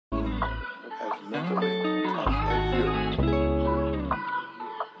as mentally tough as you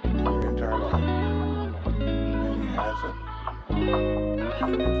in your entire life. And he hasn't. And never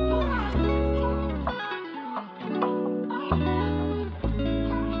will.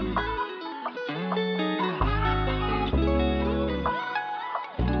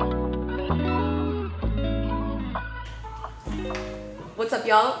 What's up,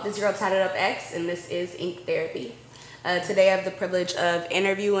 y'all? This is your girl Tatted Up X, and this is Ink Therapy. Today I have the privilege of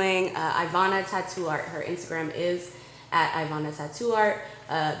interviewing Ivana Tattoo Art. Her Instagram is at Ivana Tattoo Art.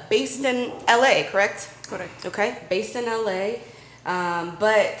 Based in LA, correct? Correct. Okay, based in LA,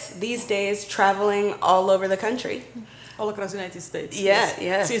 but these days traveling all over the country. All across the United States. Yeah,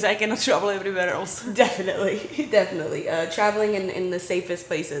 yeah. Since I cannot travel everywhere else. Definitely, definitely. Traveling in the safest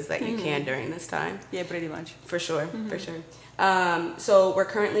places that you can during this time. Yeah, pretty much. For sure, for sure. So we're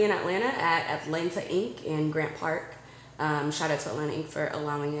currently in Atlanta at Atlanta Ink in Grant Park. Shout out to Atlanta Ink for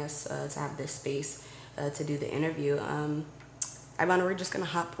allowing us to have this space to do the interview. Ivana, we're just gonna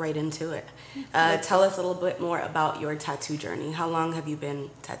hop right into it. Tell us a little bit more about your tattoo journey. How long have you been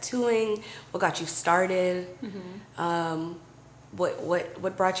tattooing? What got you started?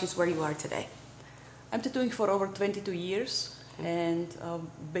 What brought you to where you are today? I'm tattooing for over 22 years, and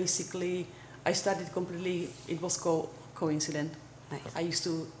basically I started completely, it was coincident. Nice. I used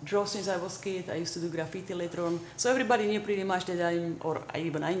to draw since I was a kid. I used to do graffiti later on. So everybody knew pretty much that I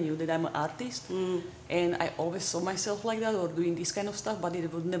knew that I'm an artist. And I always saw myself like that or doing this kind of stuff, but it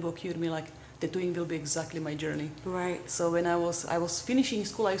would never occur to me like tattooing will be exactly my journey. Right. So when I was finishing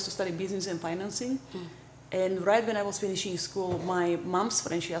school, I used to study business and financing. And right when I was finishing school, my mom's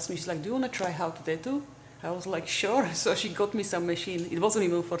friend, she asked me, she's like, do you want to try how to tattoo? I was like, sure. So she got me some machine. It wasn't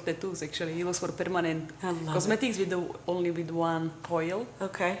even for tattoos, actually. It was for permanent cosmetics only with one coil.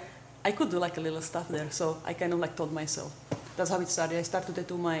 Okay. I could do like a little stuff there. So I kind of like taught myself. That's how it started. I started to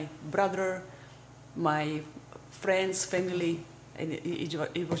tattoo my brother, my friends, family, and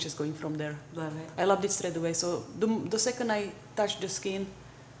it was just going from there. Love it. I loved it straight away. So the second I touched the skin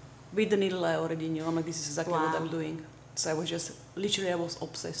with the needle, I already knew. I'm like, this is exactly what I'm doing. So I was just, literally I was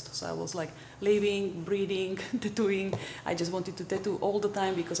obsessed. So I was like living, breathing, tattooing. I just wanted to tattoo all the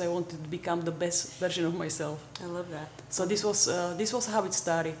time because I wanted to become the best version of myself. I love that. So this was how it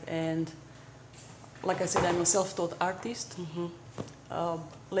started. And like I said, I'm a self-taught artist.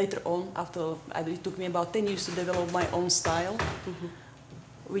 Later on, it took me about 10 years to develop my own style.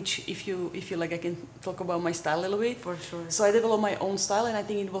 Which, if you like, I can talk about my style a little bit. For sure. So I developed my own style, and I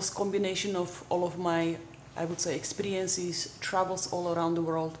think it was a combination of all of my, I would say, experiences, travels all around the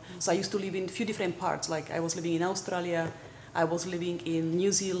world. So I used to live in a few different parts. Like I was living in Australia, I was living in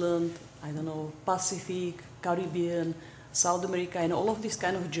New Zealand, I don't know, Pacific, Caribbean, South America, and all of these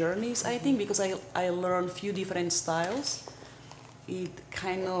kind of journeys. I think because I learned a few different styles, it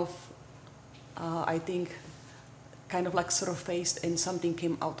kind of, I think, kind of like surfaced and something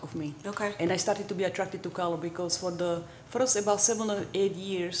came out of me. Okay. And I started to be attracted to color because for the first about 7 or 8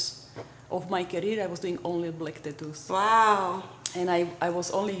 years of my career, I was doing only black tattoos. Wow. And I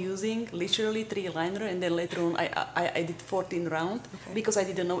was only using literally 3 liner, and then later on I did 14 round because I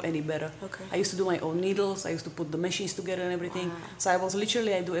didn't know any better. Okay. I used to do my own needles, I used to put the machines together and everything. Wow. So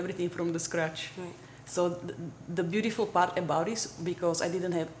I do everything from the scratch. Right. So the beautiful part about it is because I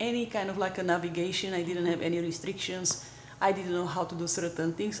didn't have any kind of like a navigation, I didn't have any restrictions, I didn't know how to do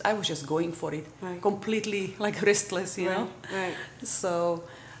certain things, I was just going for it, completely like restless, you know? Right. So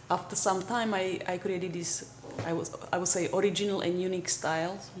after some time I created this, I would say original and unique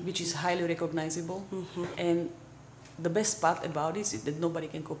style, which is highly recognizable. And the best part about it is that nobody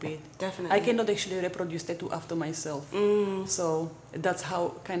can copy it. Definitely. I cannot actually reproduce tattoo after myself. So that's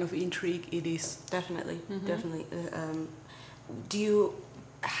how kind of intrigue it is. Definitely, definitely. Do you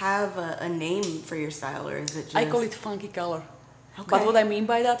have a name for your style, or is it just... I call it funky color. Okay. But what I mean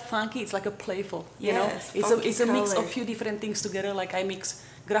by that, funky, it's like a playful, you know? It's a mix color. of few different things together. Like I mix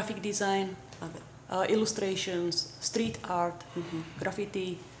graphic design, Love it. Illustrations, street art,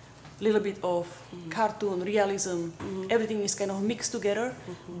 graffiti, little bit of cartoon, realism, everything is kind of mixed together,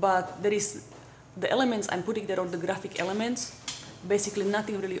 but there is the elements I'm putting there, or the graphic elements, basically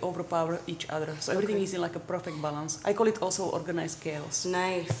nothing really overpower each other. So everything is in like a perfect balance. I call it also organized chaos.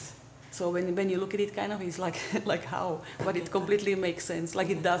 Nice. So when you look at it, kind of, it's like, like how, but it completely makes sense. Like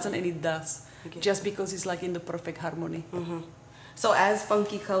it doesn't and it does, just because it's like in the perfect harmony. So as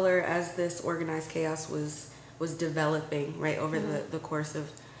funky color, as this organized chaos was developing, right, over the course of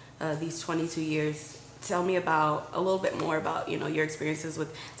these 22 years, tell me about a little bit more about, you know, your experiences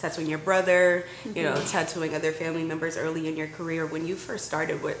with tattooing your brother, you know, tattooing other family members early in your career. When you first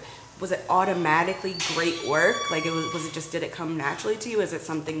started, was it automatically great work? Like was it just, did it come naturally to you? Is it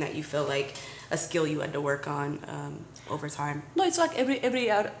something that you feel like a skill you had to work on over time? No, it's like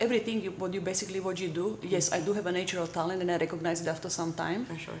everything what you do. Yes, I do have a natural talent, and I recognize it after some time.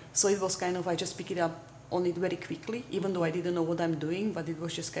 For sure. So it was kind of, I just pick it up on it very quickly, even though I didn't know what I'm doing, but it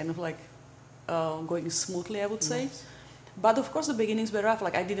was just kind of like going smoothly, I would say. Nice. But of course the beginnings were rough.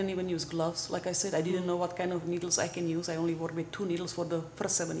 Like I didn't even use gloves. Like I said, I didn't know what kind of needles I can use. I only worked with 2 needles for the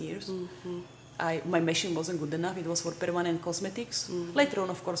first 7 years. My machine wasn't good enough. It was for permanent cosmetics. Later on,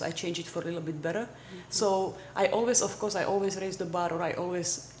 of course, I changed it for a little bit better. So I always raise the bar, or I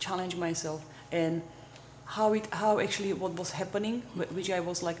always challenge myself. And how actually what was happening, which I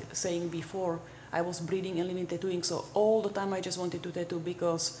was like saying before, I was breathing and living tattooing. So all the time I just wanted to tattoo,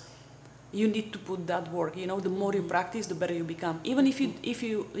 because you need to put that work. You know, the more you practice, the better you become. Even if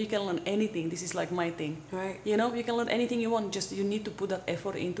you can learn anything. This is like my thing. Right. You know, you can learn anything you want. Just you need to put that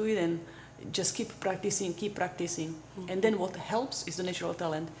effort into it and just keep practicing. And then what helps is the natural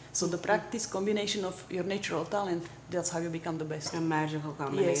talent. So the practice combination of your natural talent, that's how you become the best. A magical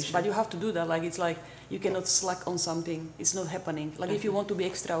combination. Yes, but you have to do that. Like it's like you cannot slack on something. It's not happening. Like if you want to be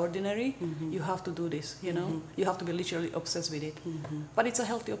extraordinary, you have to do this. You know, you have to be literally obsessed with it. But it's a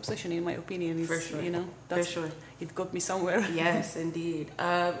healthy obsession, in my opinion. It's, for sure. You know, for sure. It got me somewhere. Yes, indeed.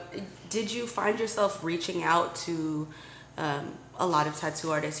 Did you find yourself reaching out to a lot of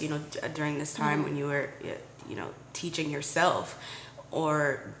tattoo artists, you know, during this time when you were, you know, teaching yourself,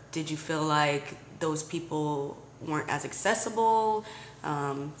 or did you feel like those people weren't as accessible?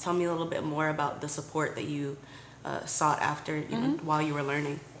 Tell me a little bit more about the support that you sought after, you know, while you were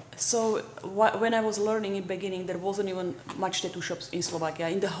learning. So when I was learning in the beginning, there wasn't even much tattoo shops in Slovakia.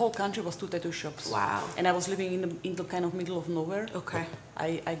 In the whole country was 2 tattoo shops. Wow. And I was living in the kind of middle of nowhere. Okay.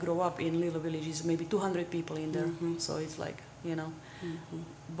 I grew up in little villages, maybe 200 people in there. So it's like, you know.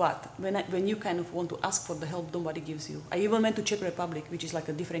 But when you kind of want to ask for the help, nobody gives you. I even went to Czech Republic, which is like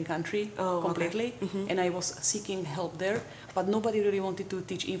a different country completely. Okay. And I was seeking help there, but nobody really wanted to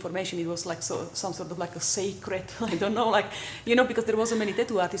teach information. It was like some sort of like a sacred, I don't know, like, you know, because there wasn't many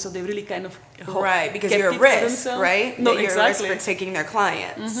tattoo artists, so they really kind of right, because you're a risk, right? No, you're exactly. a risk for taking their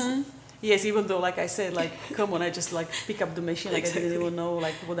clients. Yes, even though, like I said, like, come on, I just like pick up the machine, like exactly. I didn't even know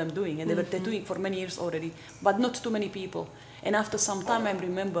like what I'm doing, and they were tattooing for many years already, but not too many people. And after some time, I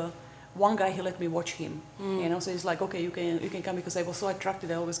remember one guy, he let me watch him, you know. So he's like, okay, you can come, because I was so attracted.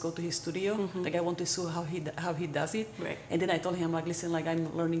 I always go to his studio, like I want to see how he does it. Right. And then I told him, like, listen, like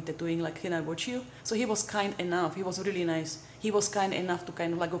I'm learning tattooing, like can I watch you? So he was kind enough. He was really nice. He was kind enough to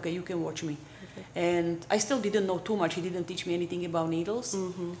kind of like, okay, you can watch me. Okay. And I still didn't know too much. He didn't teach me anything about needles,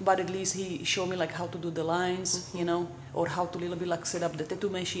 but at least he showed me like how to do the lines, you know, or how to little bit like set up the tattoo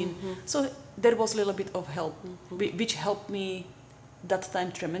machine. So there was a little bit of help, which helped me that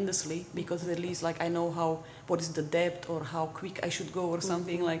time tremendously, because at least like I know what is the depth or how quick I should go or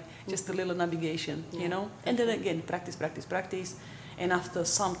something, like just a little navigation, you know. And then again, practice. And after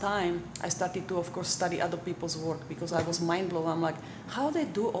some time, I started to, of course, study other people's work, because I was mind blown. I'm like, how they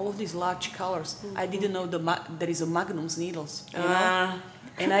do all of these large colors? I didn't know there is a Magnum's needles, you know.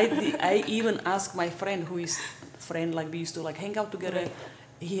 And I even asked my friend, like we used to like hang out together.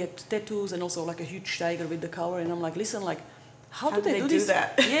 He had tattoos and also like a huge tiger with the color, and I'm like, listen, like, how do they do this?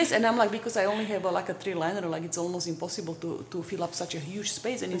 That? Yes, and I'm like, because I only have like a 3-liner, like it's almost impossible to fill up such a huge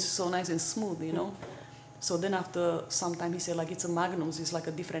space, and it's so nice and smooth, you know. So then after some time, he said like, it's a Magnums, it's like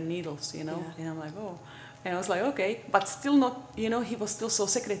a different needles, you know. Yeah. And I'm like, oh. And I was like, okay, but still not, you know, he was still so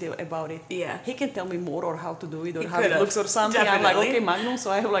secretive about it. Yeah. He can tell me more or how to do it or how it looks or something. Definitely. I'm like, okay, Magnum,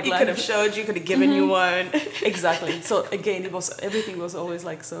 so I have like... He could have showed you, could have given you one. Exactly. So again, everything was always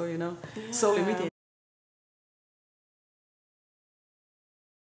like so, you know, so limited.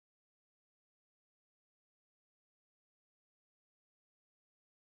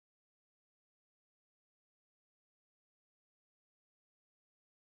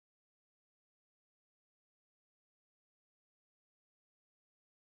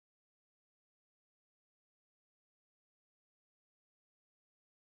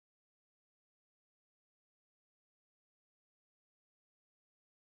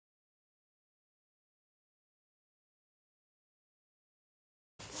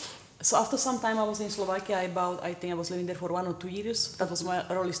 So after some time I was in Slovakia, I think I was living there for 1 or 2 years. That was my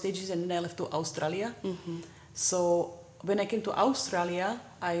early stages, and then I left to Australia. So when I came to Australia,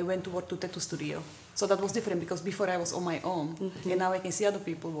 I went to work to tattoo studio. So that was different, because before I was on my own, and now I can see other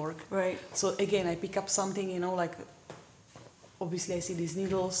people work. Right. So again, I pick up something, you know, like obviously I see these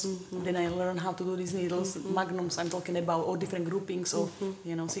needles, then I learn how to do these needles, Magnums I'm talking about, or different groupings of,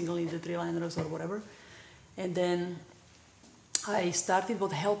 you know, single needle 3-liners or whatever. And then I started,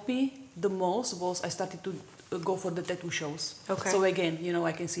 what helped me the most was I started to go for the tattoo shows. Okay. So again, you know,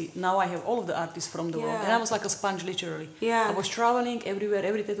 I can see, now I have all of the artists from the world. And I was like a sponge, literally. Yeah. I was traveling everywhere,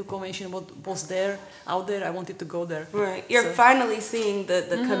 every tattoo convention was there, out there, I wanted to go there. Right. You're finally seeing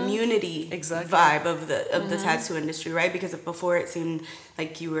the community vibe of the tattoo industry, right? Because before it seemed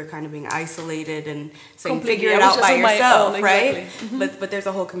like you were kind of being isolated and saying figure it out by yourself, right? Exactly. But there's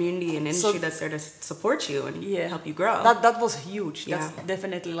a whole community and industry that's there to support you and help you grow. That was huge. That's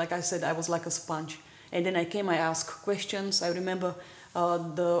definitely, like I said, I was like a sponge. And then I came, I asked questions. I remember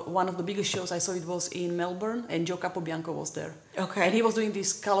one of the biggest shows I saw, it was in Melbourne, and Joe Capobianco was there. Okay. And he was doing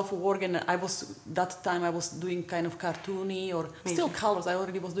this colorful work, and that time I was doing kind of cartoony or still colors. I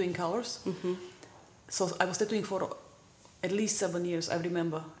already was doing colors. So I was tattooing for at least 7 years, I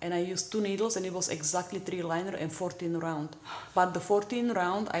remember. And I used 2 needles, and it was exactly 3 liner and 14 round. But the 14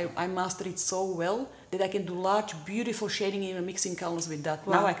 round, I mastered it so well that I can do large, beautiful shading, even mixing colors with that.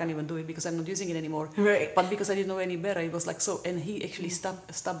 Wow. Now I can't even do it because I'm not using it anymore. Right. But because I didn't know any better, it was like so. And he actually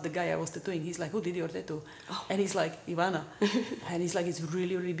stopped the guy I was tattooing. He's like, "Who did your tattoo?" Oh. And he's like, "Ivana." And he's like, "It's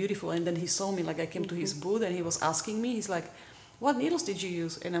really, really beautiful." And then he saw me, like I came to his booth, and he was asking me, he's like, "What needles did you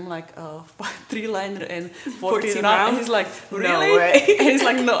use?" And I'm like, 3 liner and 14 round. And he's like, "Really?" No way. And he's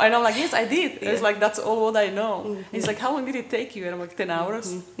like, "No." And I'm like, "Yes, I did." And he's like, "That's all what I know." And he's like, "How long did it take you?" And I'm like, 10 hours.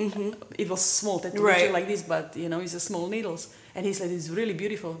 It was small tattoo, like this, but you know, it's a small needles. And he said, "It's really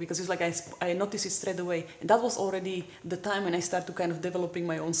beautiful," because it's like I noticed it straight away. And that was already the time when I started kind of developing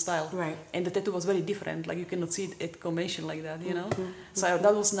my own style. Right. And the tattoo was very different. Like you cannot see it at convention like that, you know. So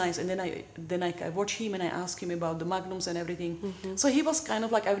that was nice. And then I watched him and I asked him about the magnums and everything. So he was kind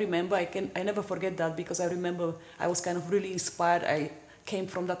of like, I remember, I never forget that, because I remember I was kind of really inspired. I came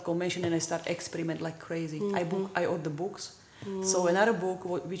from that convention and I started experiment like crazy. I ordered books. So another book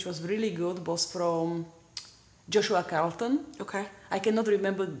which was really good was from Joshua Carlton. Okay. I cannot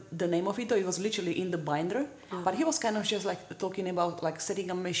remember the name of it, though it was literally in the binder. But he was kind of just like talking about like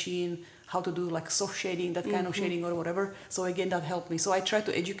setting a machine, how to do like soft shading, that kind of shading or whatever. So again, that helped me. So I try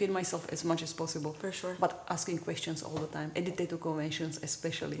to educate myself as much as possible. For sure. But asking questions all the time, at the tattoo conventions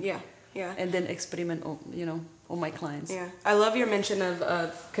especially. Yeah. Yeah. And then experiment on, you know, on my clients. Yeah. I love your mention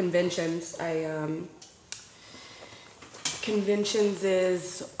of conventions. Conventions is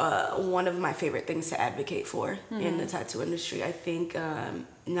one of my favorite things to advocate for in the tattoo industry. I think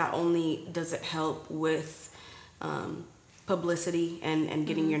not only does it help with publicity and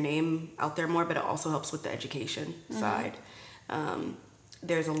getting your name out there more, but it also helps with the education side.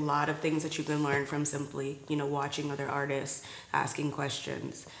 There's a lot of things that you can learn from simply, you know, watching other artists, asking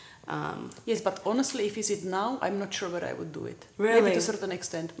questions. Yes, but honestly, if it's it now, I'm not sure where I would do it. Really? Maybe to a certain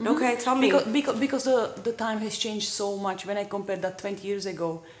extent. Okay, tell me. Because the time has changed so much. When I compare that 20 years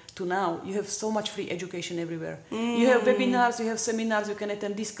ago to now, you have so much free education everywhere. You have webinars, you have seminars, you can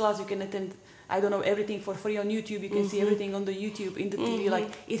attend this class, you can attend, I don't know, everything for free on YouTube. You can see everything on the YouTube, in the TV. Like,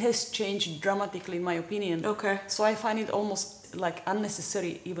 it has changed dramatically, in my opinion. Okay. So I find it almost like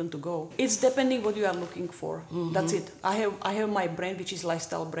unnecessary even to go. It's depending what you are looking for. That's it. I have my brand, which is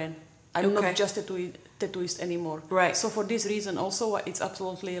lifestyle brand. I'm not just a tattooist anymore. Right. So for this reason also, it's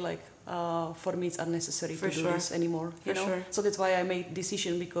absolutely like, for me, it's unnecessary to do this anymore. You know? So that's why I made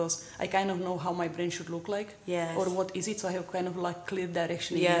decision, because I kind of know how my brand should look like. Yes. Or what is it, so I have kind of like clear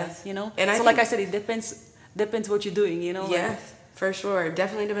direction in that, you know? And so like I said, it depends what you're doing, you know? Yes. Like, for sure.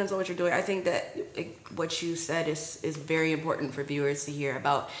 Definitely depends on what you're doing. I think that what you said is very important for viewers to hear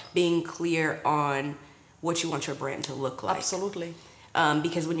about being clear on what you want your brand to look like. Absolutely.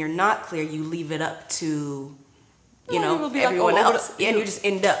 Because when you're not clear, you leave it up to, you know, everyone else. And you just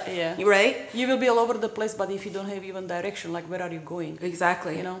end up, right? You will be all over the place, but if you don't have even direction, like where are you going?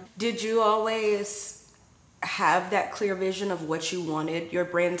 Exactly. You know? Did you always have that clear vision of what you wanted your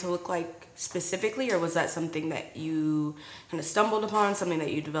brand to look like specifically, or was that something that you kind of stumbled upon, something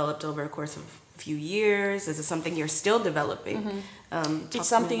that you developed over a course of a few years? Is it something you're still developing? It's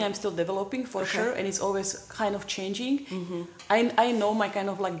something I'm still developing for sure, and it's always kind of changing. I know my kind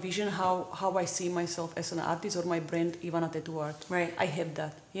of like vision, how I see myself as an artist, or my brand, Ivana Tattoo Art. Right. I have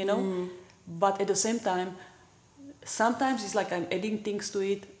that, you know? But at the same time, sometimes it's like I'm adding things to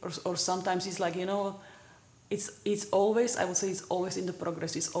it, or sometimes it's like, you know, it's always, I would say it's always in the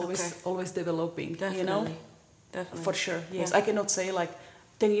progress. It's always developing, you know? Definitely. For sure, yes. I cannot say like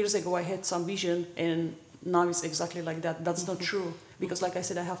 10 years ago I had some vision and now it's exactly like that. That's not true. Because like I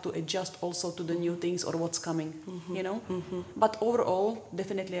said, I have to adjust also to the new things or what's coming, you know? But overall,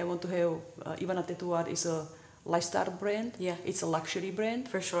 definitely I want to have, Ivana Tattoo Art is a lifestyle brand. Yeah. It's a luxury brand.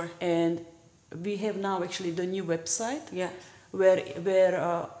 For sure. And we have now actually the new website. Yeah.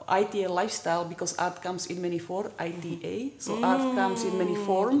 where ITA lifestyle, because art comes in many forms, ITA, so art comes in many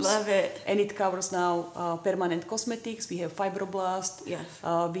forms. Love it. And it covers now permanent cosmetics, we have fibroblast, Yes.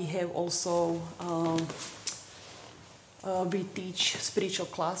 we have also, we teach spiritual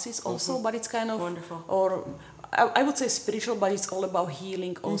classes also, but it's kind of, Wonderful. or I would say spiritual, but it's all about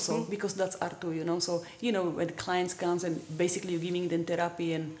healing also, because that's art too, you know. So, you know, when clients comes and basically you're giving them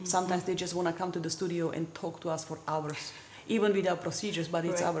therapy, and sometimes they just want to come to the studio and talk to us for hours, even without procedures, but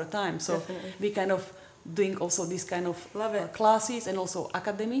it's Right. our time. So Definitely. we kind of doing also this kind of Love it. classes, and also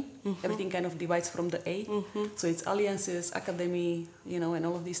academy. Everything kind of divides from the A. So it's alliances, academy, you know, and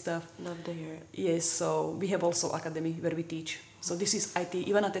all of this stuff. Love to hear it. Yes, so we have also academy where we teach. So this is IT,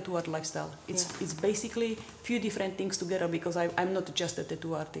 Ivana tattoo art lifestyle. It's basically few different things together, because I'm not just a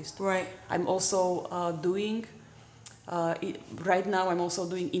tattoo artist. Right. I'm also doing, right now I'm also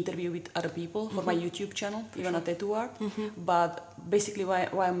doing interview with other people for my YouTube channel, Ivana Tattoo Art. But basically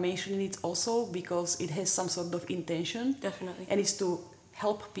why I'm mentioning it also, because it has some sort of intention. Definitely. And it's to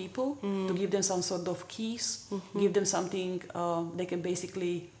help people, to give them some sort of keys, give them something they can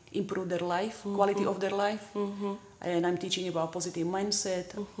basically improve their life, quality of their life. And I'm teaching about positive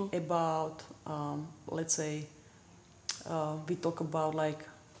mindset, about, let's say, we talk about like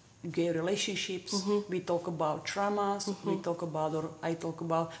gay relationships, we talk about traumas, we talk about, or I talk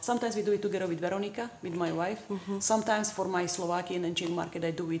about, sometimes we do it together with Veronica, with my wife. Sometimes for my Slovakian and Czech market,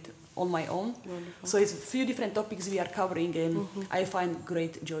 I do it on my own. Wonderful. So it's a few different topics we are covering, and I find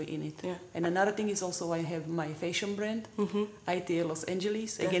great joy in it. Yeah. And another thing is also I have my fashion brand, ITA Los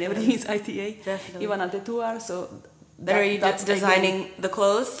Angeles. Again, Definitely. everything is ITA. Definitely. Ivana Tattoo Art. So Are you that's designing the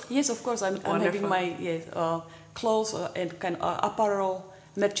clothes? Yes, of course. I'm having Wonderful. my clothes and kind of apparel,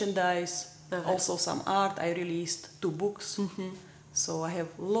 merchandise, Love it. also some art. I released 2 books. So I have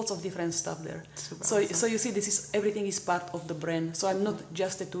lots of different stuff there. Super So awesome. so you see, this is everything is part of the brand. So I'm not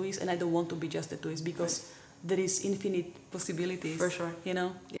just a tattooist, and I don't want to be just a tattooist, because there is infinite possibilities. For sure. You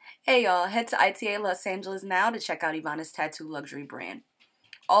know. Hey y'all, head to ITA Los Angeles now to check out Ivana's tattoo luxury brand.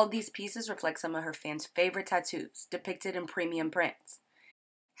 All these pieces reflect some of her fans' favorite tattoos, depicted in premium prints.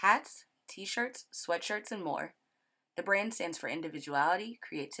 Hats, t-shirts, sweatshirts, and more. The brand stands for individuality,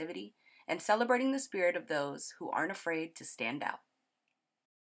 creativity, and celebrating the spirit of those who aren't afraid to stand out.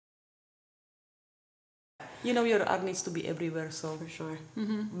 You know, your art needs to be everywhere. So For sure.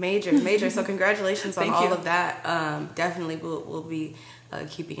 Major. So congratulations on Thank all you. of that. Definitely we'll be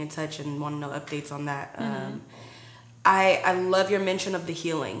keeping in touch and want to know updates on that. I love your mention of the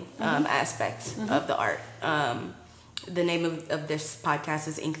healing aspect of the art. The name of this podcast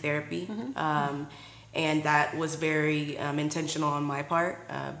is Ink Therapy. And that was very intentional on my part.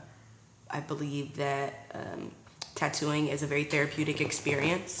 I believe that tattooing is a very therapeutic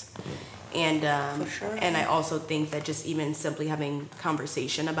experience. And For sure. and I also think that just even simply having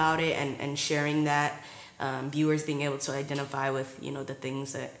conversation about it and sharing that, viewers being able to identify with, you know, the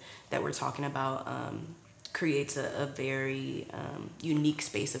things that we're talking about, creates a very unique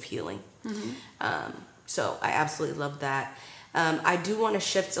space of healing. So I absolutely love that. I do want to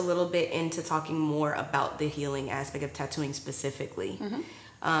shift a little bit into talking more about the healing aspect of tattooing specifically.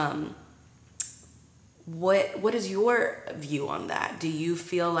 What is your view on that? Do you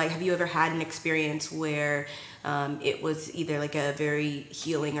feel like, have you ever had an experience where it was either like a very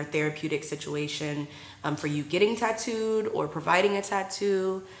healing or therapeutic situation for you getting tattooed or providing a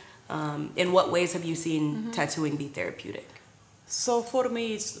tattoo? In what ways have you seen tattooing be therapeutic? So for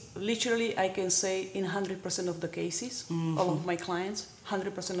me, it's literally, I can say in 100% of the cases, all of my clients,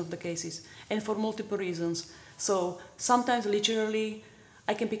 100% of the cases, and for multiple reasons. So sometimes literally,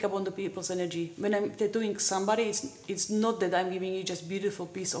 I can pick up on the people's energy. When I'm tattooing somebody, it's not that I'm giving you just beautiful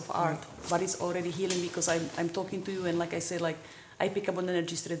piece of art, but it's already healing, because I'm talking to you, and like I said, like I pick up on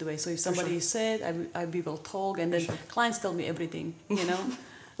energy straight away. So if somebody is sad, I will talk, and then clients tell me everything, you know.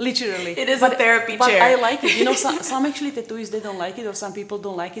 Literally. It is a therapy but chair. I like it. You know, some actually tattooists, they don't like it, or some people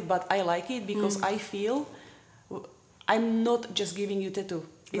don't like it, but I like it because I feel I'm not just giving you tattoo.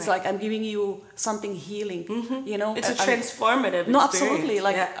 It's Right. like I'm giving you something healing, you know. It's a I'm- transformative No, experience. absolutely.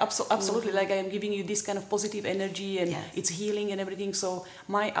 Like Yeah. absolutely. Like I am giving you this kind of positive energy, and Yes. it's healing and everything. So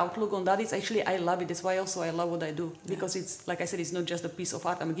my outlook on that is actually I love it. That's why also I love what I do, because it's like I said, it's not just a piece of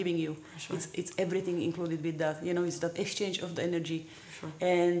art I'm giving you. Sure. It's everything included with that. You know, it's that exchange of the energy. Sure.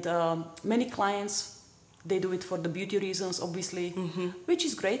 And many clients, they do it for the beauty reasons, obviously, which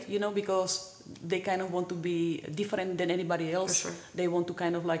is great, you know, because they kind of want to be different than anybody else. For sure. They want to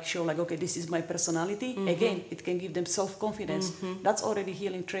kind of like show like, okay, this is my personality. Again, it can give them self-confidence. That's already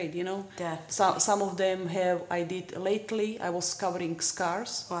healing trade, you know. Definitely. Some of them have, I did lately, I was covering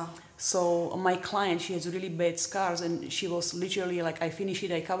scars. Wow. So my client, she has really bad scars, and she was literally like, I finish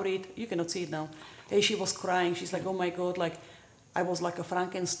it, I cover it, you cannot see it now. And she was crying, she's like, oh my God, like, I was like a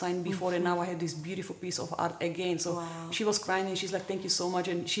Frankenstein before, and now I have this beautiful piece of art again. So she was crying, and she's like, thank you so much,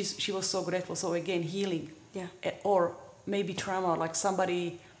 and she was so grateful. So again, healing. Yeah. Or maybe trauma, like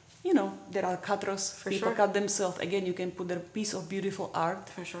somebody, you know, there are cutters, people cut themselves. Again, you can put their piece of beautiful art.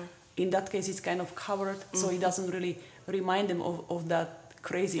 For sure. In that case, it's kind of covered, so it doesn't really remind them of that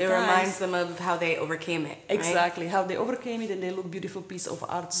crazy It times. reminds them of how they overcame it. Right? Exactly, how they overcame it, and they look beautiful piece of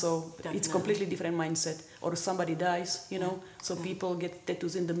art. So it's completely different mindset. Or somebody dies, you know, so people get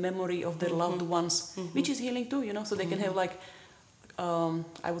tattoos in the memory of their loved ones, which is healing too, you know, so they can have like,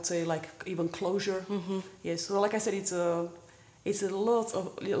 I would say like even closure. Yes, so like I said, it's lots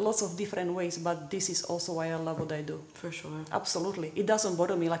of different ways, but this is also why I love what I do. For sure. Absolutely. It doesn't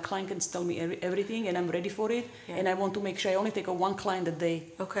bother me. Like client can tell me everything, and I'm ready for it. Yeah. And I want to make sure I only take one client a day.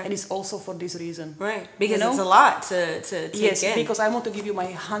 Okay. And it's also for this reason. Right. Because you know? it's a lot to take yes, in. because I want to give you my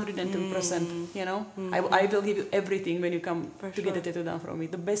 110%, you know. I will give you everything when you come to get a tattoo done from me.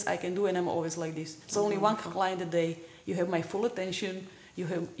 The best I can do, and I'm always like this. So only one client a day. You have my full attention.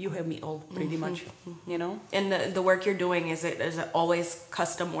 You have me all pretty much, you know. And the work you're doing, is it always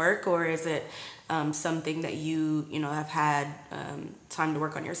custom work, or is it something that you know have had time to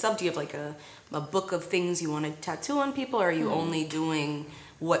work on yourself? Do you have like a book of things you want to tattoo on people, or are you only doing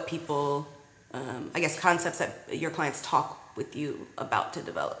what people, I guess, concepts that your clients talk with you about to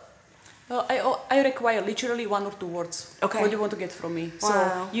develop? I require literally 1 or 2 words. Okay. What do you want to get from me? Wow.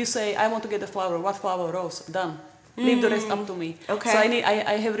 So you say, I want to get a flower. What flower? Rose. Done. Leave the rest up to me. Okay. So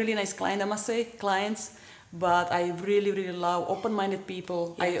I have really nice clients, I must say, but I really love open-minded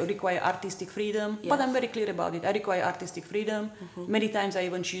people. Yes. I require artistic freedom, Yes. but I'm very clear about it. I require artistic freedom. Many times I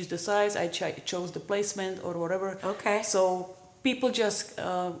even choose the size, I chose the placement or whatever. Okay. So people just,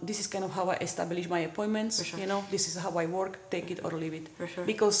 this is kind of how I establish my appointments. For sure. You know, this is how I work, take it or leave it. For sure.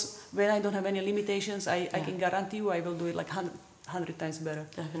 Because when I don't have any limitations, I can guarantee you I will do it like 100 times better.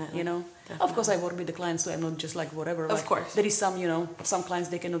 Definitely. You know. Definitely. Of course, I work with the clients, so I'm not just like whatever. Of course. There is some, you know, some clients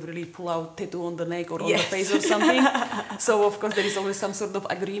they cannot really pull out tattoo on the neck or on Yes. the face or something. So of course there is always some sort of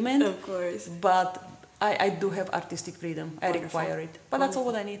agreement. Of course. But I do have artistic freedom. I Wonderful. require it. But that's all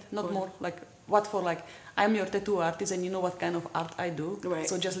what I need, not more. Like what for? Like I'm your tattoo artist, and you know what kind of art I do. Right.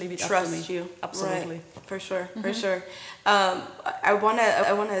 So just leave it Trust up to me. you. Absolutely. Right. For sure. For sure. I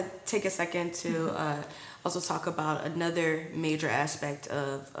wanna take a second to also talk about another major aspect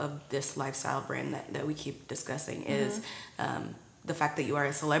of this lifestyle brand that we keep discussing is the fact that you are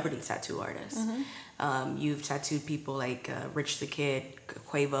a celebrity tattoo artist. You've tattooed people like Rich the Kid,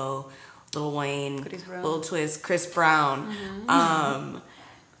 Quavo, Lil Wayne, Lil Twist, Chris Brown.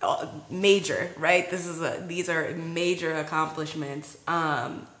 Major, right? These are major accomplishments.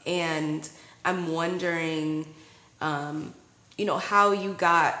 And I'm wondering, you know, how you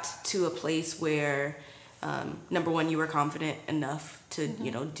got to a place where, number one, you were confident enough to,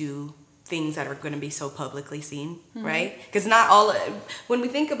 you know, do things that are going to be so publicly seen, right? Because when we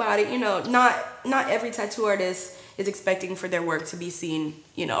think about it, you know, not every tattoo artist is expecting for their work to be seen,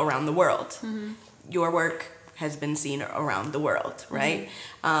 you know, around the world. Your work has been seen around the world, right?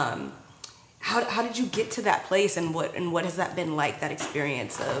 How did you get to that place, and what has that been like, that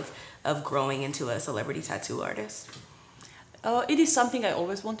experience of growing into a celebrity tattoo artist? It is something I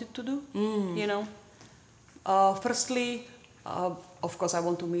always wanted to do, you know. Firstly, of course, I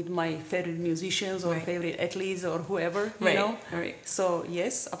want to meet my favorite musicians or favorite athletes or whoever, you know. Right. So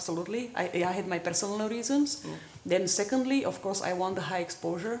yes, absolutely. I had my personal reasons. Then secondly, of course, I want the high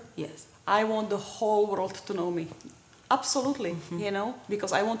exposure. Yes. I want the whole world to know me. Absolutely, you know,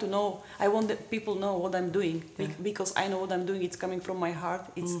 because I want that people know what I'm doing, because I know what I'm doing. It's coming from my heart.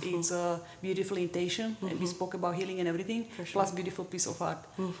 It's a beautiful intention, and we spoke about healing and everything, plus beautiful piece of art.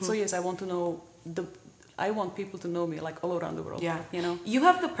 So yes, I want to know I want people to know me like all around the world. Yeah, you know, you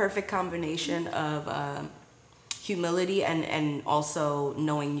have the perfect combination of humility and also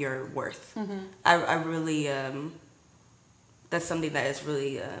knowing your worth. I really. That's something that has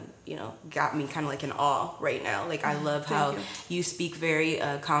really, you know, got me kind of like in awe right now. Like, I love how you speak very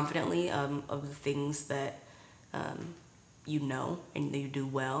confidently of the things that you know and you do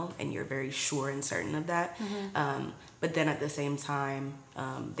well and you're very sure and certain of that. But then at the same time,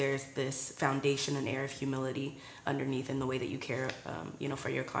 there's this foundation and air of humility underneath in the way that you care, for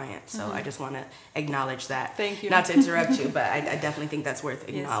your client. So I just want to acknowledge that. Thank you. Not to interrupt you, but I definitely think that's worth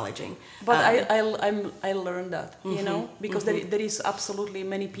acknowledging. But I learned that, because there is absolutely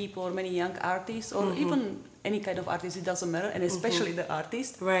many people or many young artists or even any kind of artist, it doesn't matter, and especially the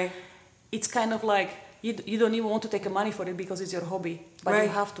artist. Right. It's kind of like you don't even want to take money for it because it's your hobby, but you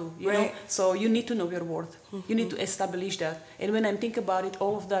have to, you know. So you need to know your worth. You need to establish that. And when I think about it,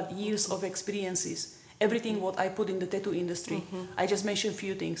 all of that years of experiences, everything what I put in the tattoo industry, I just mentioned a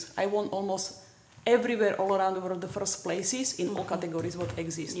few things. I won almost everywhere all around the world the first places in all categories what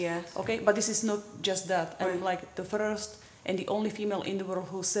exist. Okay, but this is not just that. I'm like the first and the only female in the world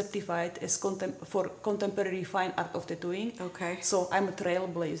who's certified as for contemporary fine art of tattooing. Okay. So I'm a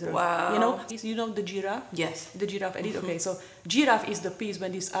trailblazer. Wow. You know the giraffe? Yes. The giraffe edit. Okay, so giraffe is the piece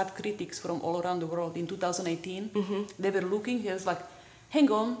when these art critics from all around the world in 2018, they were looking, he was like,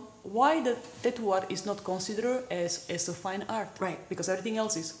 hang on, why the tattoo art is not considered as a fine art? Right. Because everything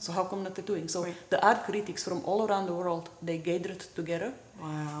else is. So how come not tattooing? So the art critics from all around the world, they gathered together.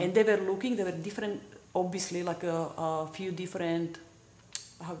 Wow. And they were looking, there were different, obviously like a few different,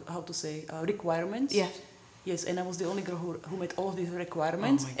 how to say, requirements. Yes, and I was the only girl who met all of these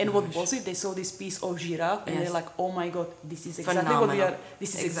requirements. And what was it? They saw this piece of giraffe, and they're like, "Oh my God, this is exactly what we are.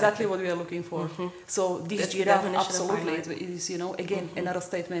 This is exactly what we are looking for." So this giraffe, absolutely, it is again another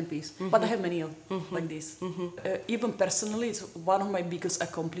statement piece. But I have many of like this. Even personally, it's one of my biggest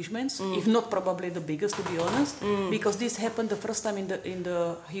accomplishments, if not probably the biggest, to be honest, because this happened the first time in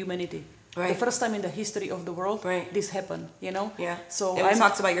the humanity. The first time in the history of the world, this happened, Yeah. So it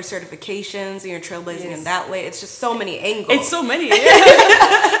talks about your certifications and your trailblazing in that way. It's just so many angles. It's so many.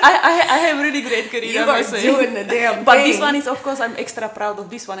 I have really great career. You are doing the damn thing. But this one is, of course, I'm extra proud of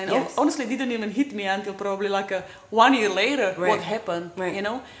this one. And honestly, didn't even hit me until probably like 1 year later what happened,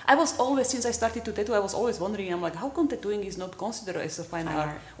 I was always, since I started to tattoo, I was always wondering, I'm like, how come tattooing is not considered as a fine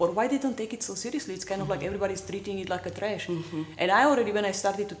art? Or why they don't take it so seriously? It's kind of like everybody's treating it like a trash. And I already, when I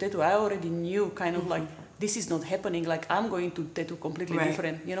started to tattoo, I already knew kind of like this is not happening, like I'm going to tattoo completely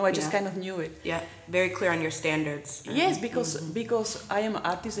different, I just kind of knew it. Very clear on your standards. Yes, because I am an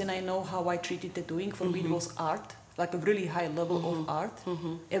artist and I know how I treated tattooing. For me it was art, like a really high level of art,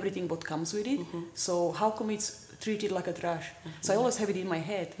 everything what comes with it. So how come it's treated like a trash? So I always have it in my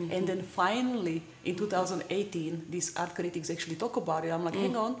head. And then finally in 2018 these art critics actually talk about it. I'm like,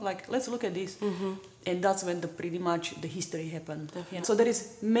 hang on, like let's look at this. And that's when pretty much the history happened. So there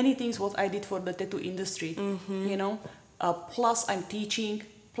is many things what I did for the tattoo industry, plus I'm teaching,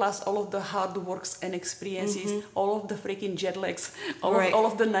 plus all of the hard works and experiences, all of the freaking jet lags, all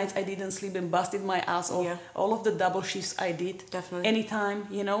of the nights I didn't sleep and busted my ass off, all of the double shifts I did, anytime,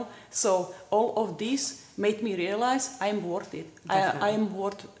 So all of this made me realize I am worth it. I am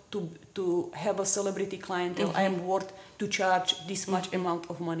worth to have a celebrity clientele. I am worth to charge this much amount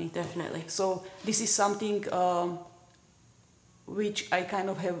of money. Definitely. So this is something which I kind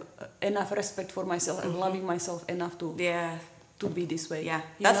of have enough respect for myself and loving myself enough to be this way. Yeah,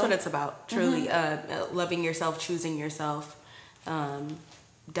 that's what it's about. Truly, loving yourself, choosing yourself,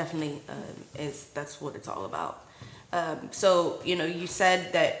 definitely that's what it's all about. So you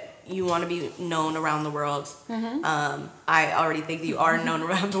said that you want to be known around the world. I already think that you are known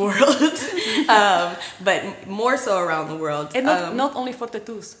around the world, but more so around the world. And not only for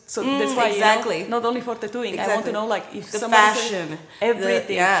tattoos. So that's why not only for tattooing. I want to know like if the somebody fashion, says,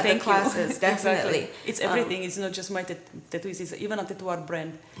 everything. the classes, definitely. It's everything. It's not just my tattoos. It's even a tattoo art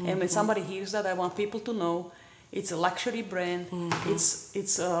brand. And when somebody hears that, I want people to know it's a luxury brand.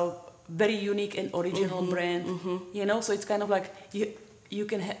 It's a very unique and original brand. So it's kind of like you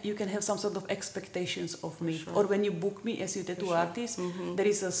can have some sort of expectations of me, or when you book me as your tattoo artist, there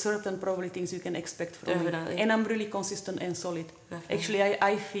is a certain probably things you can expect from me, and I'm really consistent and solid. Actually,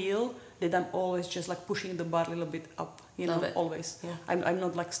 I feel that I'm always just like pushing the bar a little bit up, always. I'm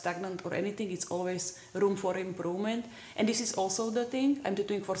not like stagnant or anything. It's always room for improvement, and this is also the thing. I'm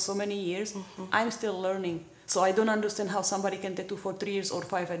tattooing for so many years. I'm still learning. So I don't understand how somebody can tattoo for 3 years or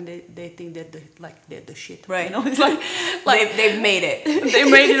 5 and they think that they're the shit. It's like they've made it. They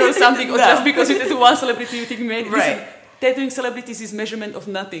made it or something. Or just because you tattoo one celebrity, you think you made it. Tattooing celebrities is measurement of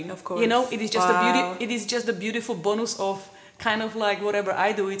nothing. Of course. It is just the beauty. It is just the beautiful bonus of kind of like whatever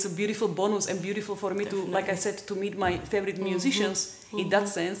I do, it's a beautiful bonus and beautiful for me to, like I said, to meet my favorite musicians in that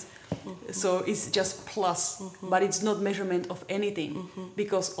sense. So it's just plus, but it's not measurement of anything.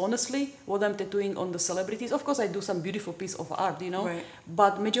 Because honestly, what I'm tattooing on the celebrities, of course I do some beautiful piece of art, you know, Right.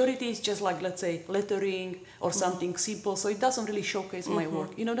 but majority is just like, let's say, lettering or something simple, so it doesn't really showcase my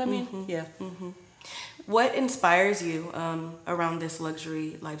work, you know what I mean? Yeah. What inspires you around this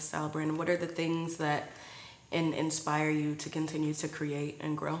luxury lifestyle brand? What are the things that inspire you to continue to create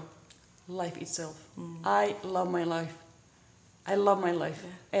and grow? Life itself. I love my life. I love my life.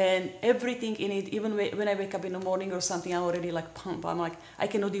 And everything in it, even when I wake up in the morning or something, I'm already like pumped. I'm like, I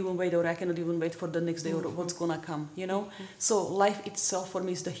cannot even wait, or I cannot even wait for the next day or what's gonna come, you know? So life itself for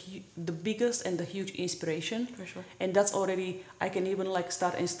me is the biggest and the huge inspiration. For sure. And that's already, I can even like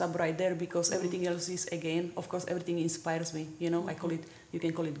start and stop right there, because everything else is, again, of course, everything inspires me, you know? I call it, you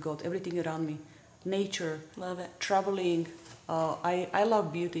can call it God, everything around me. Nature. Love it. Traveling. I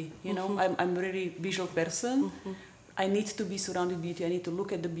love beauty, you know? I'm a really visual person. I need to be surrounded by beauty. I need to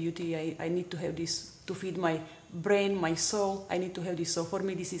look at the beauty. I need to have this to feed my brain, my soul. I need to have this. So for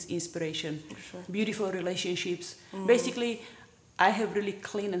me, this is inspiration. Sure. Beautiful relationships. Basically, I have really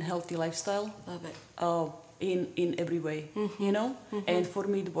clean and healthy lifestyle. Love it. In every way, you know? And for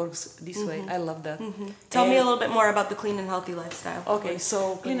me, it works this way. I love that. Tell me a little bit more about the clean and healthy lifestyle. Okay,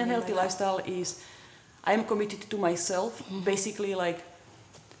 so clean and healthy lifestyle is, I'm committed to myself. Basically, like,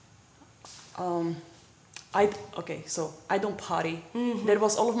 so I don't party. There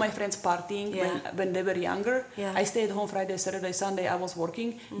was all of my friends partying when they were younger. Yeah. I stayed home Friday, Saturday, Sunday. I was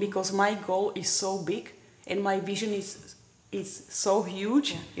working because my goal is so big and my vision is so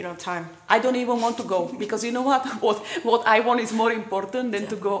huge. Yeah. You don't have time. I don't even want to go, because you know what? What I want is more important than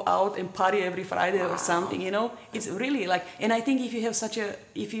to go out and party every Friday or something. You know, it's really like. And I think if you have such a,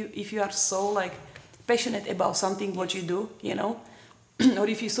 if you are so like passionate about something what you do, you know, or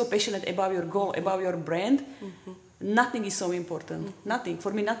if you're so passionate about your goal, about your brand, nothing is so important. Nothing.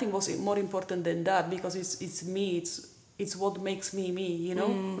 For me, nothing was more important than that, because it's me. It's what makes me me. You know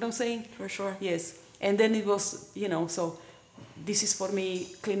what I'm saying? For sure. Yes. And then it was, you know, so this is for me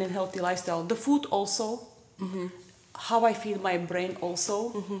clean and healthy lifestyle. The food also, how I feed my brain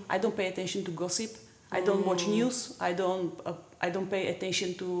also. I don't pay attention to gossip. I don't watch news. I don't pay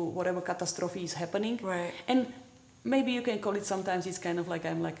attention to whatever catastrophe is happening. Right. And maybe you can call it sometimes it's kind of like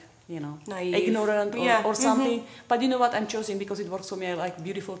I'm like, you know, naive, ignorant or something. But you know what? I'm choosing because it works for me. I like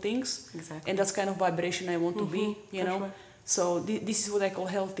beautiful things. Exactly. And that's kind of vibration I want to be, you know. Sure. So this is what I call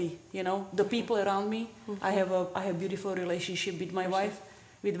healthy, you know. The people around me, I have beautiful relationship with my wife,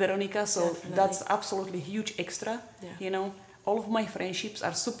 with Veronica. So Definitely. that's absolutely huge extra, you know. All of my friendships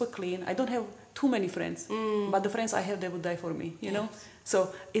are super clean. I don't have too many friends, but the friends I have, they would die for me, you know.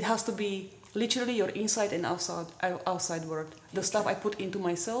 So it has to be literally your inside and outside world. The stuff I put into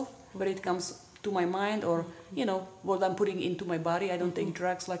myself, where it comes to my mind, or you know what I'm putting into my body. I don't take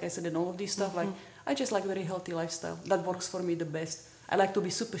drugs, like I said, and all of this stuff. Like I just like very healthy lifestyle. That works for me the best. I like to be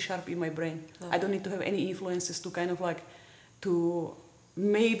super sharp in my brain. I don't need to have any influences to kind of like to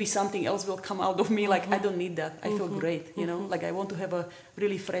maybe something else will come out of me. Like I don't need that. I feel great, you know. Like I want to have a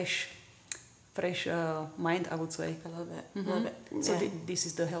really fresh mind, I would say. I love it. Love it. So this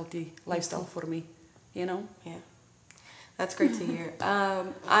is the healthy lifestyle for me, you know. Yeah, that's great to hear.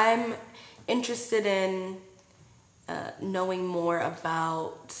 I'm interested in knowing more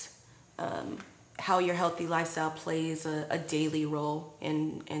about how your healthy lifestyle plays a daily role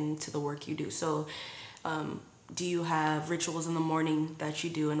into the work you do. So, do you have rituals in the morning that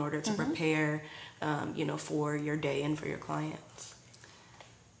you do in order to prepare, you know, for your day and for your clients?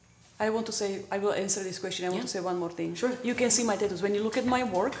 I want to say, I will answer this question. I want to say one more thing. Sure. You can see my tattoos. When you look at my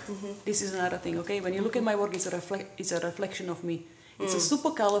work, this is another thing, okay? When you look at my work, it's a reflection of me. It's a super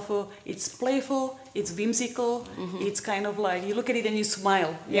colorful, it's playful, it's whimsical, it's kind of like, you look at it and you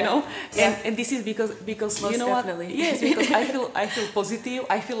smile, you know? And this is because Most you know definitely. what? Yes, because I feel positive,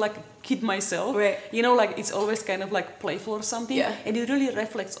 I feel like a kid myself. Right. You know, like it's always kind of like playful or something. Yeah. And it really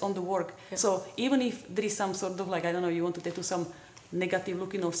reflects on the work. Yeah. So even if there is some sort of like, I don't know, you want to tattoo some negative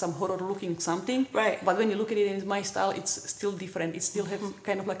looking or some horror looking something, right? But when you look at it in my style, it's still different. It still has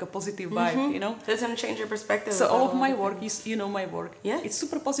kind of like a positive vibe, you know. Doesn't change your perspective. So all of my work is, you know, my work. Yeah, it's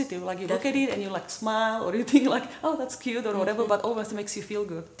super positive. Like you look at it and you like smile, or you think like, oh, that's cute or whatever, but always makes you feel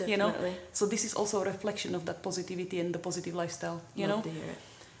good. Definitely. You know. So this is also a reflection of that positivity and the positive lifestyle. You Love know. to hear it.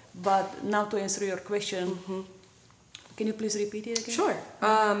 But now to answer your question. Can you please repeat it again? Sure.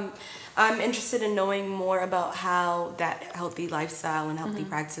 I'm interested in knowing more about how that healthy lifestyle and healthy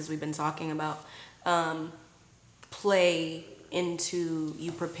practices we've been talking about play into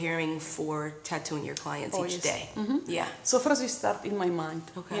you preparing for tattooing your clients each day? Yeah. So first we start in my mind.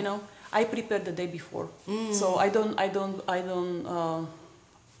 Okay. You know, I prepare the day before. So I don't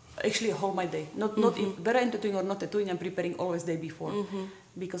actually hold my day. Not whether I'm tattooing or not tattooing, I'm preparing always day before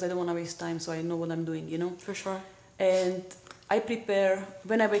because I don't want to waste time. So I know what I'm doing. You know. For sure. And I prepare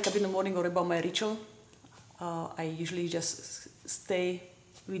when I wake up in the morning or about my ritual. I usually just stay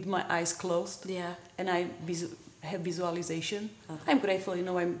with my eyes closed. Yeah. And I have visualization. I'm grateful, you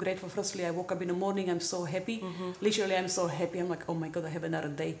know, I'm grateful. Firstly, I woke up in the morning, I'm so happy. Literally, I'm so happy. I'm like, oh my God, I have another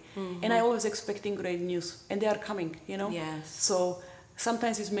day. And I always expecting great news. And they are coming, you know? Yes. So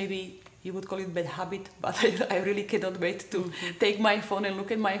sometimes it's maybe, you would call it bad habit, but I really cannot wait to take my phone and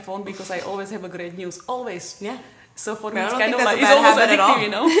look at my phone because I always have a great news. Always. Yeah. So for me, I it's don't kind think of that's like, a it's bad almost habit at all. addictive, you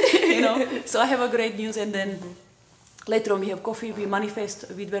know? You know? So I have a great news and then later on we have coffee, we manifest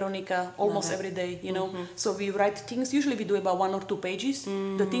with Veronica almost every day, you know. So we write things, usually we do about 1 or 2 pages,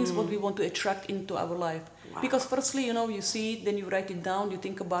 the things what we want to attract into our life. Wow. Because firstly, you know, you see it, then you write it down, you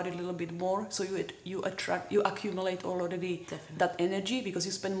think about it a little bit more, so you accumulate already that energy because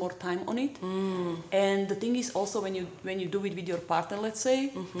you spend more time on it. And the thing is also when you do it with your partner, let's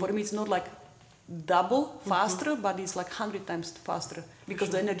say, for me it's not like double faster, but it's like 100 times faster because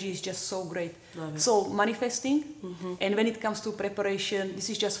the energy is just so great. So manifesting, and when it comes to preparation, this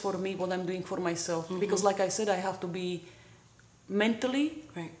is just for me what I'm doing for myself because like I said, I have to be mentally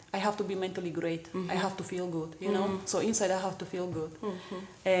I have to be mentally great. I have to feel good, you know. So inside I have to feel good.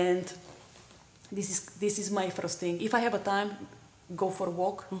 And this is my first thing. If I have a time, go for a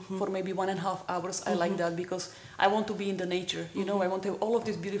walk for maybe 1.5 hours. I like that because I want to be in the nature, you know. I want to have all of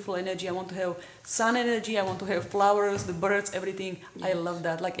this beautiful energy. I want to have sun energy. I want to have flowers, the birds, everything. I love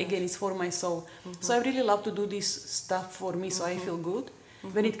that. Like again, it's for my soul. So I really love to do this stuff for me so I feel good.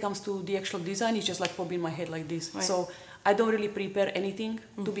 When it comes to the actual design, it's just like pop in my head like this. So I don't really prepare anything,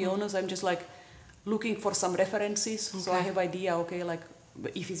 to be honest. I'm just like looking for some references. So I have idea, okay, like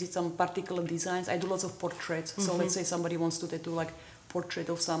if it's some particular designs, I do lots of portraits. So let's say somebody wants to tattoo like portrait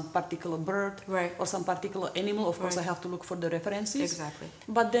of some particular bird or some particular animal. Of course, I have to look for the references. Exactly.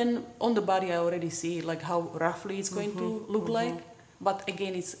 But then on the body, I already see like how roughly it's going to look like. But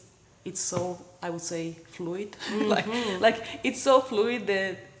again, it's so, I would say, fluid. like it's so fluid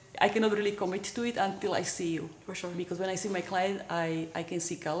that I cannot really commit to it until I see you. For sure. Because when I see my client, I can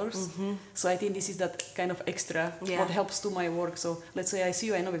see colors. So I think this is that kind of extra what helps to my work. So let's say I see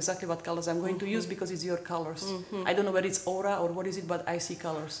you, I know exactly what colors I'm going to use because it's your colors. I don't know whether it's aura or what is it, but I see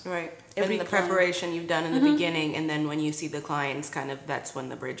colors. Right. Every and the client. preparation you've done in the beginning, and then when you see the clients, kind of that's when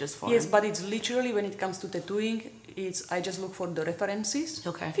the bridges form. Yes, but it's literally when it comes to tattooing, I just look for the references.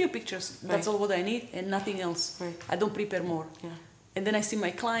 Okay. Few pictures. That's all what I need and nothing else. Right. I don't prepare more. Yeah. And then I see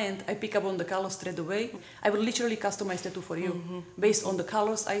my client, I pick up on the colors straight away. I will literally customize tattoo for you. Based on the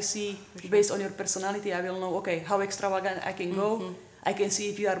colors I see, based on your personality, I will know, okay, how extravagant I can go. I can see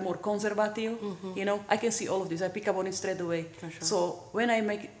if you are more conservative, you know. I can see all of this. I pick up on it straight away. Sure. So when I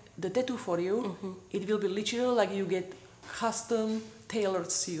make the tattoo for you, it will be literally like you get custom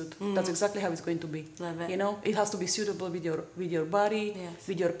tailored suit. That's exactly how it's going to be. Love it. You know, it has to be suitable with your body,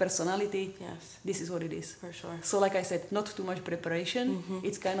 with your personality. Yes. This is what it is. For sure. So like I said, not too much preparation.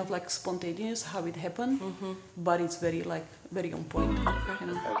 It's kind of like spontaneous how it happened, but it's very on point. You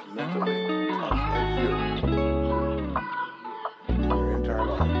know? As mentally tough as you your entire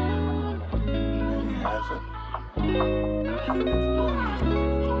life. And he hasn't. You need to learn.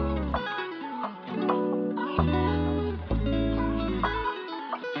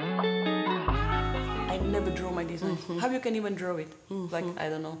 I never draw my design. How you can even draw it? Like, I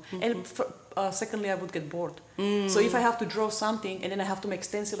don't know. And secondly, I would get bored. So if I have to draw something and then I have to make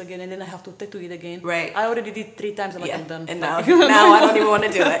stencil again and then I have to tattoo it again. Right. I already did 3 times and like I'm done. And now I don't even want to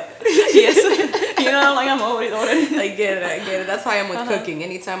do it. Yes. You know, like I'm over it already. I get it. That's why I'm with cooking.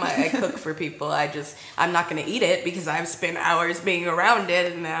 Anytime I cook for people, I'm not going to eat it because I've spent hours being around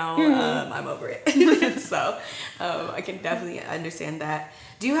it and now I'm over it. So I can definitely understand that.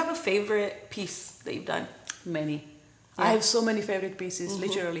 Do you have a favorite piece that you've done? Many. I have so many favorite pieces,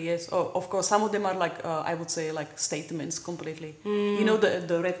 literally, yes. Oh, of course, some of them are like, I would say, like statements completely. You know,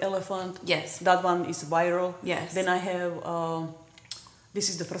 the red elephant? Yes. That one is viral. Yes. Then I have, this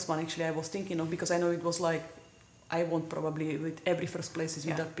is the first one actually I was thinking of because I know it was like, I want probably with every first places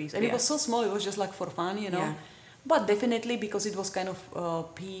with that piece. And it was so small, it was just like for fun, you know. Yeah. But definitely because it was kind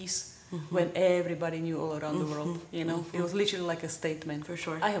of piece when everybody knew all around the world, you know. It was literally like a statement. For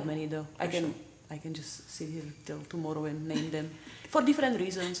sure. I have many though. I can just sit here till tomorrow and name them for different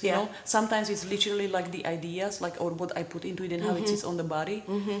reasons, you know. Sometimes it's literally like the ideas, like or what I put into it and how it sits on the body.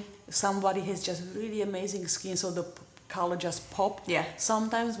 Somebody has just really amazing skin, so the color just pop. Yeah.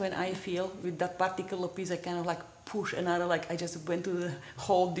 Sometimes when I feel with that particular piece, I kind of like push another, like I just went to the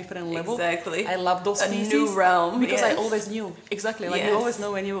whole different level. Exactly. I love those pieces. A new realm. Because yes. I always knew. Exactly. Like you always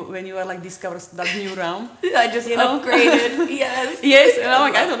know when you are like discover that new realm. I just upgraded. Yes. Yes. And I'm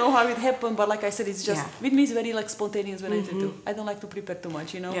like, I don't know how it happened, but like I said, it's just Yeah. with me it's very like spontaneous when I tattoo. I don't like to prepare too much,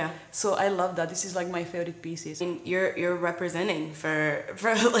 you know? Yeah. So I love that. This is like my favorite pieces. And you're representing for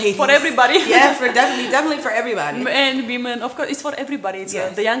ladies. For everybody. Yeah, for definitely for everybody. And women, of course, it's for everybody. It's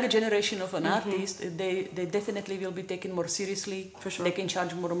Yes. the younger generation of an artist. They definitely will be taken more seriously. For sure. They can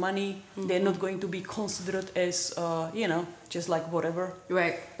charge more money. They're not going to be considered as, you know, just like whatever.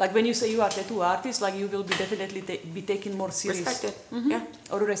 Right. Like when you say you are a tattoo artist, like you will be definitely be taken more serious. Respected. Yeah.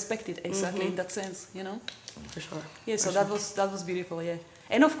 Or respected, exactly in that sense, you know. For sure. Yeah. So that was beautiful. Yeah.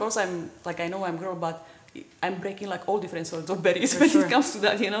 And of course, I know I'm a girl, but I'm breaking like all different sorts of barriers when it comes to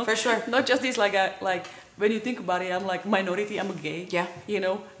that, you know. For sure. Not just this, like when you think about it, I'm like minority. I'm a gay. Yeah. You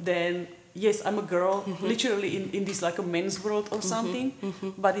know. Then yes, I'm a girl, literally in this like a men's world or something.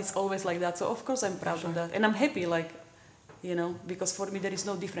 But it's always like that. So of course I'm proud of that, and I'm happy. Like, you know, because for me there is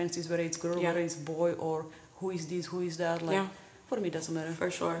no differences whether it's girl, whether it's boy, or who is this, who is that. Like, for me it doesn't matter.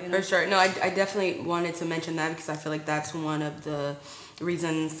 For sure. You know? For sure. No, I definitely wanted to mention that because I feel like that's one of the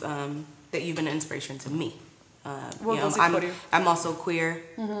reasons that you've been an inspiration to me. What you know, was it for you? I'm also queer.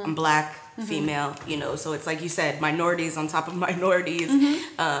 I'm black, female. You know, so it's like you said, minorities on top of minorities,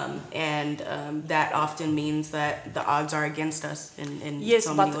 and that often means that the odds are against us in Yes,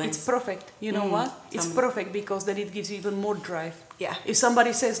 so many but ways. it's perfect. You know what? It's perfect because then it gives you even more drive. Yeah. If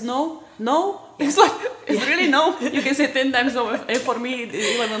somebody says no, it's like it's really no. You can say 10 times no, and for me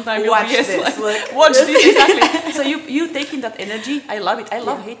 11 times Watch yes. this, Like, look. watch this exactly. So you taking that energy. I love it. I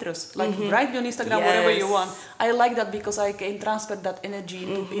love haters. Like write me on Instagram whatever you want. I like that because I can transfer that energy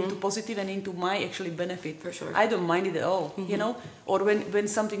into positive and into my actually benefit. For sure. I don't mind it at all. You know. Or when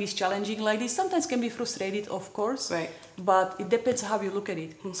something is challenging like this, sometimes can be frustrated, of course. Right. But it depends how you look at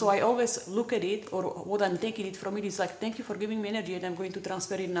it. So I always look at it, or what I'm taking it from it is like, thank you for giving me energy, and I'm going to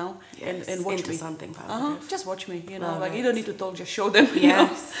transfer it now and watch into me. something positive. Just watch me, you know. Love like it. you don't need to talk, just show them. You know?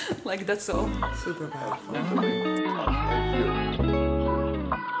 Like that's all. Super powerful. As you.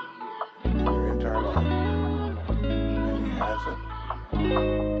 Your entire life. And he hasn't. And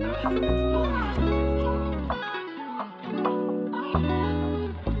it will.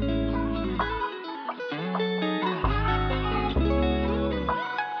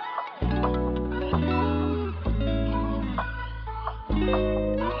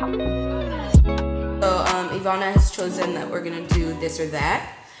 So Ivana has chosen that we're gonna do this or that.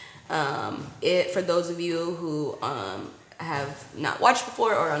 For those of you who have not watched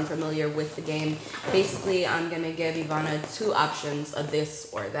before or unfamiliar with the game, basically I'm gonna give Ivana 2 options of this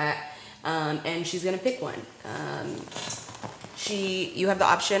or that, and she's gonna pick one. You have the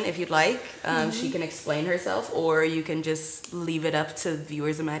option if you'd like. She can explain herself, or you can just leave it up to the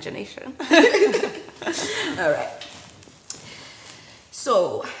viewer's imagination. All right.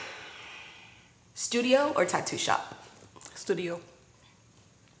 So, studio or tattoo shop? Studio.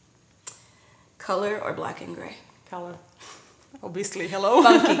 Color or black and gray? Color. Obviously, hello.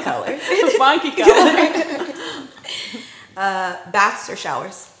 Funky color. Funky color. Baths or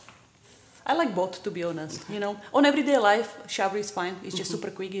showers? I like both, to be honest. You know, on everyday life, shower is fine. It's just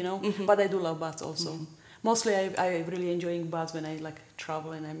super quick, you know. But I do love baths also. Mostly, I really enjoying baths when I like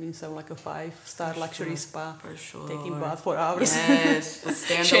travel and I'm in some like a 5-star luxury spa. For sure. Taking bath for hours. Yes, the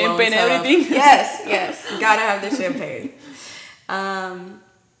standalone Champagne, tub. everything. Yes. You gotta have the champagne.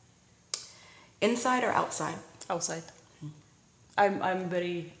 Inside or outside? Outside. I'm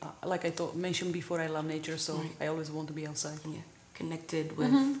very like I mentioned before. I love nature, so I always want to be outside. Yeah. Connected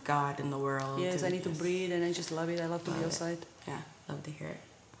with God and the world. Yes, I need to breathe, and I just love it. I love to be outside. Yeah, love to hear it.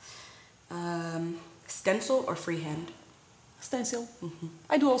 Stencil or freehand? Stencil.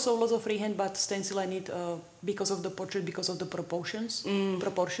 I do also a lot of freehand, but stencil I need because of the portrait, because of the proportions.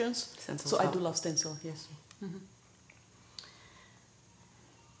 Stencil's So I help. do love stencil. Yes.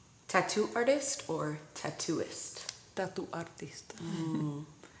 Tattoo artist or tattooist? Tattoo artist.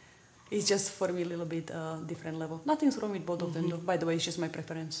 It's just for me a little bit different level. Nothing's wrong with both of them, though. By the way, it's just my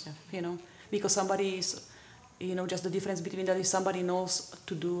preference. You know, because somebody is, you know, just the difference between that is somebody knows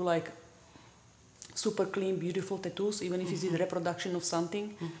to do like super clean, beautiful tattoos, even if it's a reproduction of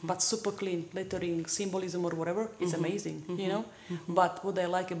something, but super clean, lettering, symbolism or whatever, it's amazing, you know? But what I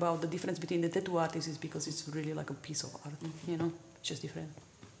like about the difference between the tattoo artist is because it's really like a piece of art, you know? It's just different.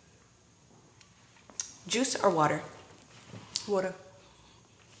 Juice or water? Water.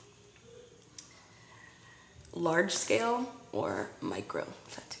 Large scale or micro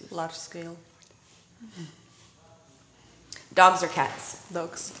tattoos? Large scale. Dogs or cats?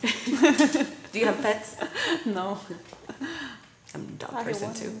 Dogs. Do you have pets? No. I'm a dog I have person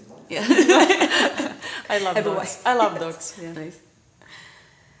one. too. Yeah. I love dogs. I love dogs. Yeah. Nice.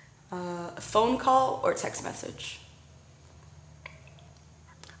 Phone call or text message?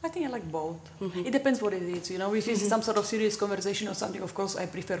 I think I like both. It depends what it is, you know. If it's some sort of serious conversation or something, of course, I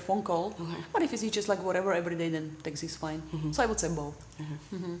prefer phone call. Okay. But if it's just like whatever every day, then text is fine. So I would say both.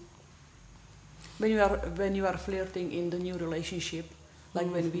 When you are flirting in the new relationship, like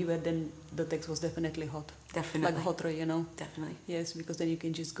when we were, then the text was definitely hot. Definitely. Like hotter, you know. Definitely. Yes, because then you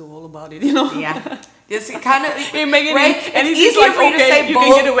can just go all about it, you know. Yeah. Yes, it kind of. You make it right? and It's just easier like, for you to okay, say you bold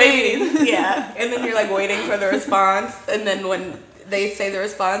can get away with things. Yeah. And then you're like waiting for the response, and then when they say the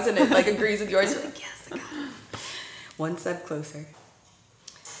response and it like agrees with yours, you're like, yes, I got it. One step closer.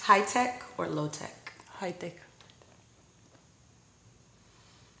 High tech or low tech? High tech.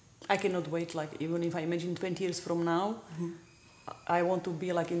 I cannot wait, like, even if I imagine 20 years from now, I want to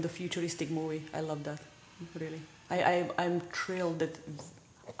be like in the futuristic movie. I love that, really. I'm thrilled that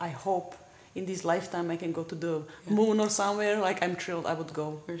I hope in this lifetime I can go to the moon or somewhere. Like, I'm thrilled I would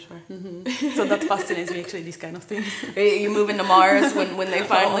go. For sure. So that fascinates me, actually, these kind of things. You moving to Mars when they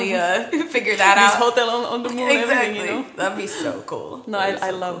finally figure that This out. hotel on the moon, everything, you know? That'd be so cool. No, That'd be I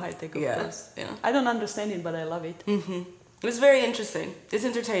so love cool. high tech, of Yeah, course. yeah. I don't understand it, but I love it. It was very interesting. It's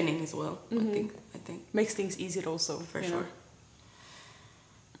entertaining as well. I think. Makes things easier also. For you sure. know?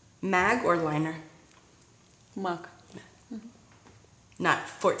 Mag or liner? Mark. Not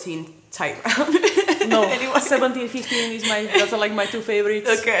 14 tight round. No, Anyway. 17, 15 is that's like my two favorites.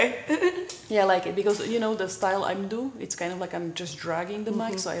 Okay. Yeah, I like it because you know the style I'm do. It's kind of like I'm just dragging the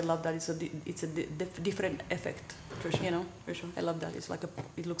mic, so I love that. It's a different effect. For sure. You know, For sure. I love that.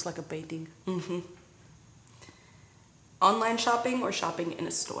 It looks like a painting. Online shopping or shopping in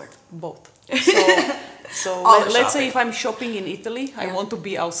a store? Both. So All the let's say shopping. if I'm shopping in Italy, I Yeah. want to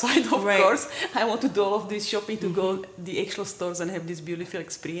be outside, of Right. course. I want to do all of this shopping to go the actual stores and have this beautiful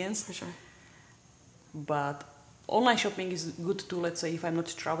experience. For sure. But online shopping is good too, let's say, if I'm not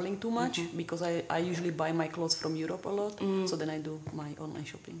traveling too much, because I usually buy my clothes from Europe a lot, so then I do my online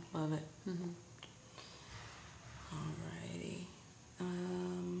shopping. Love it. Alrighty.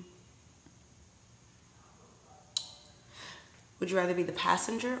 Would you rather be the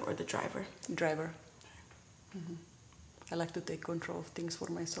passenger or the driver? Driver. I like to take control of things for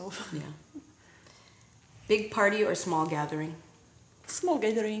myself. Yeah. Big party or small gathering? Small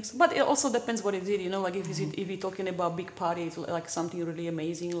gatherings, but it also depends what it is, you know, like if you're talking about big party, it's like something really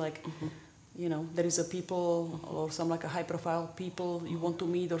amazing, like, you know, there is a people or some like a high profile people you want to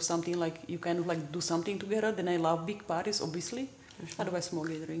meet or something, like you kind of like do something together, then I love big parties, obviously. Otherwise, small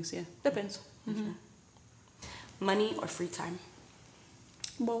gatherings, yeah. Depends. Money or free time?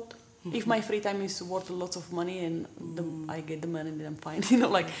 Both. If my free time is worth lots of money and I get the money, then I'm fine. You know,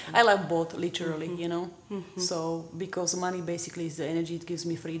 like I love both, literally. You know, so because money basically is the energy, it gives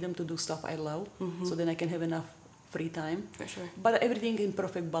me freedom to do stuff I love. So then I can have enough free time. For sure. But everything in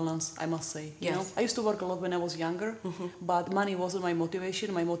perfect balance, I must say. You know, I used to work a lot when I was younger, but money wasn't my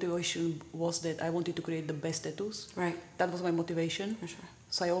motivation. My motivation was that I wanted to create the best tattoos. Right. That was my motivation. For sure.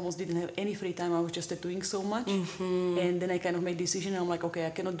 So I almost didn't have any free time. I was just tattooing so much. And then I kind of made a decision. I'm like, okay,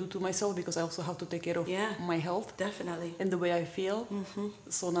 I cannot do to myself because I also have to take care of my health. Definitely. And the way I feel.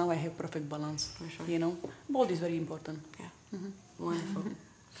 So now I have perfect balance. For sure. You know, both is very important. Yeah. Wonderful.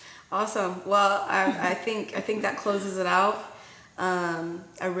 Awesome. Well, I think that closes it out.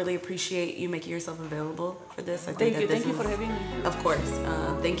 I really appreciate you making yourself available for this. I think Thank you. that Thank you for having me. Of course.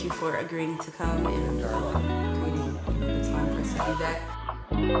 Thank you for agreeing to come and creating the time for us to do that.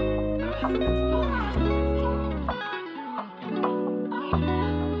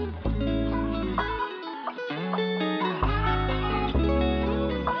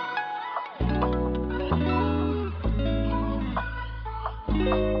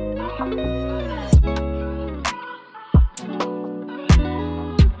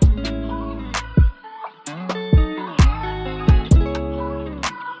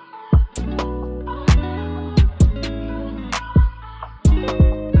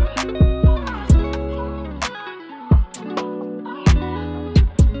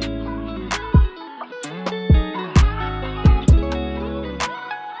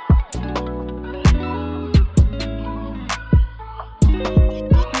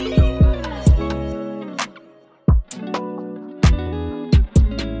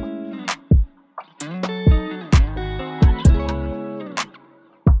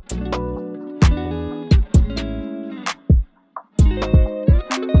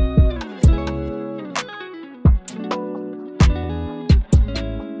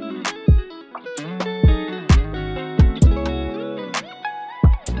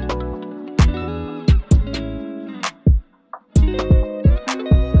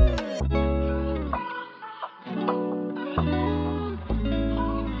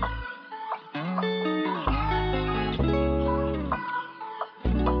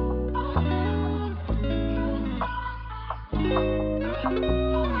 Bye.